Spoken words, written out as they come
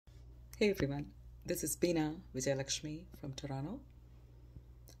Hey everyone, this is Beena Vijayalakshmi from Toronto.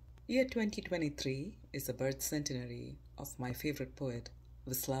 Year 2023 is the birth centenary of my favorite poet,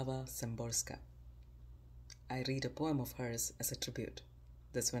 Wislawa. I read a poem of hers as a tribute.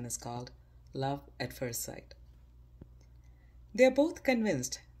 This one is called Love at First Sight. They are both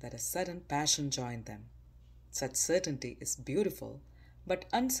convinced that a sudden passion joined them. Such certainty is beautiful, but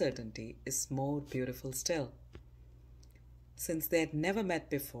uncertainty is more beautiful still. Since they had never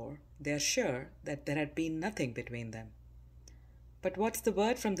met before, they are sure that there had been nothing between them. But what's the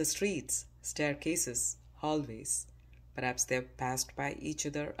word from the streets, staircases, hallways? Perhaps they've passed by each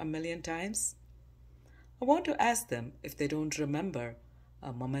other a million times? I want to ask them if they don't remember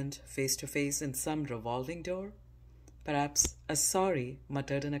a moment face to face in some revolving door? Perhaps a sorry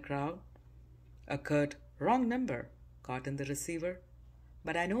muttered in a crowd? A curt wrong number caught in the receiver?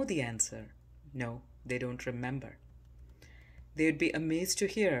 But I know the answer. No, they don't remember. They would be amazed to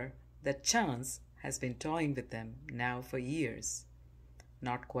hear that chance has been toying with them now for years.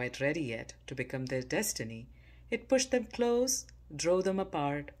 Not quite ready yet to become their destiny, it pushed them close, drove them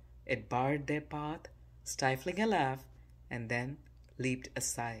apart, it barred their path, stifling a laugh, and then leaped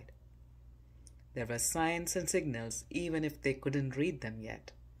aside. There were signs and signals even if they couldn't read them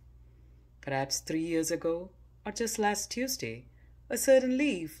yet. Perhaps 3 years ago, or just last Tuesday, a certain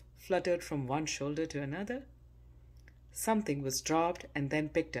leaf fluttered from one shoulder to another. Something was dropped and then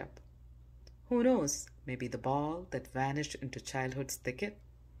picked up. Who knows, maybe the ball that vanished into childhood's thicket?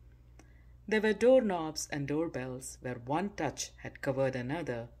 There were doorknobs and doorbells where one touch had covered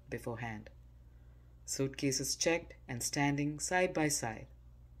another beforehand. Suitcases checked and standing side by side.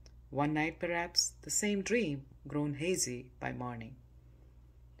 One night perhaps the same dream grown hazy by morning.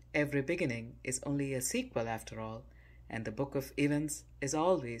 Every beginning is only a sequel after all, and the book of events is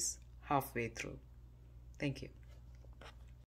always halfway through. Thank you.